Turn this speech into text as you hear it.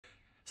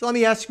So let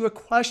me ask you a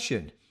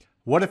question.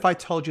 What if I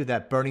told you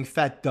that burning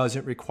fat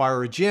doesn't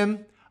require a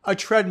gym, a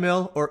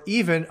treadmill, or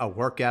even a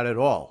workout at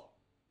all?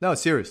 No,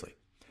 seriously.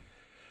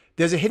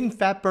 There's a hidden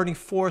fat burning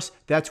force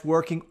that's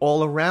working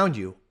all around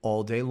you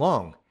all day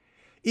long.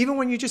 Even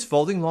when you're just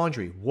folding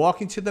laundry,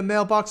 walking to the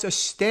mailbox, or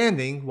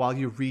standing while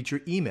you read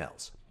your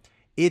emails.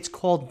 It's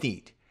called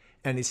NEAT,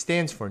 and it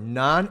stands for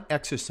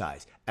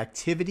Non-Exercise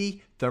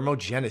Activity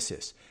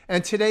Thermogenesis.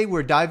 And today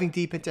we're diving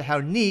deep into how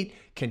NEAT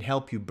can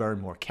help you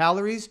burn more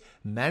calories,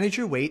 manage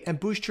your weight, and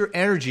boost your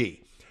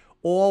energy,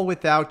 all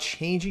without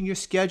changing your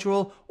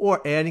schedule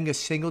or adding a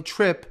single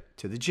trip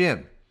to the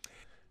gym.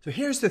 So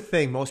here's the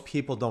thing most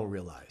people don't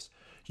realize.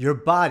 Your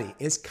body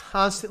is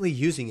constantly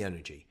using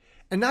energy,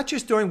 and not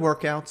just during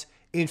workouts.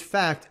 In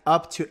fact,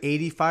 up to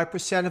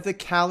 85% of the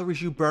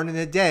calories you burn in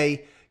a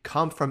day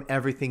come from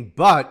everything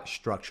but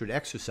structured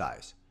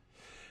exercise.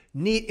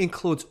 NEAT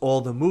includes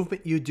all the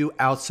movement you do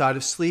outside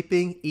of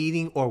sleeping,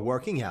 eating, or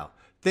working out.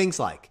 Things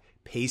like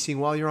pacing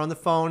while you're on the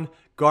phone,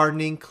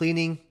 gardening,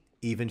 cleaning,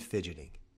 even fidgeting.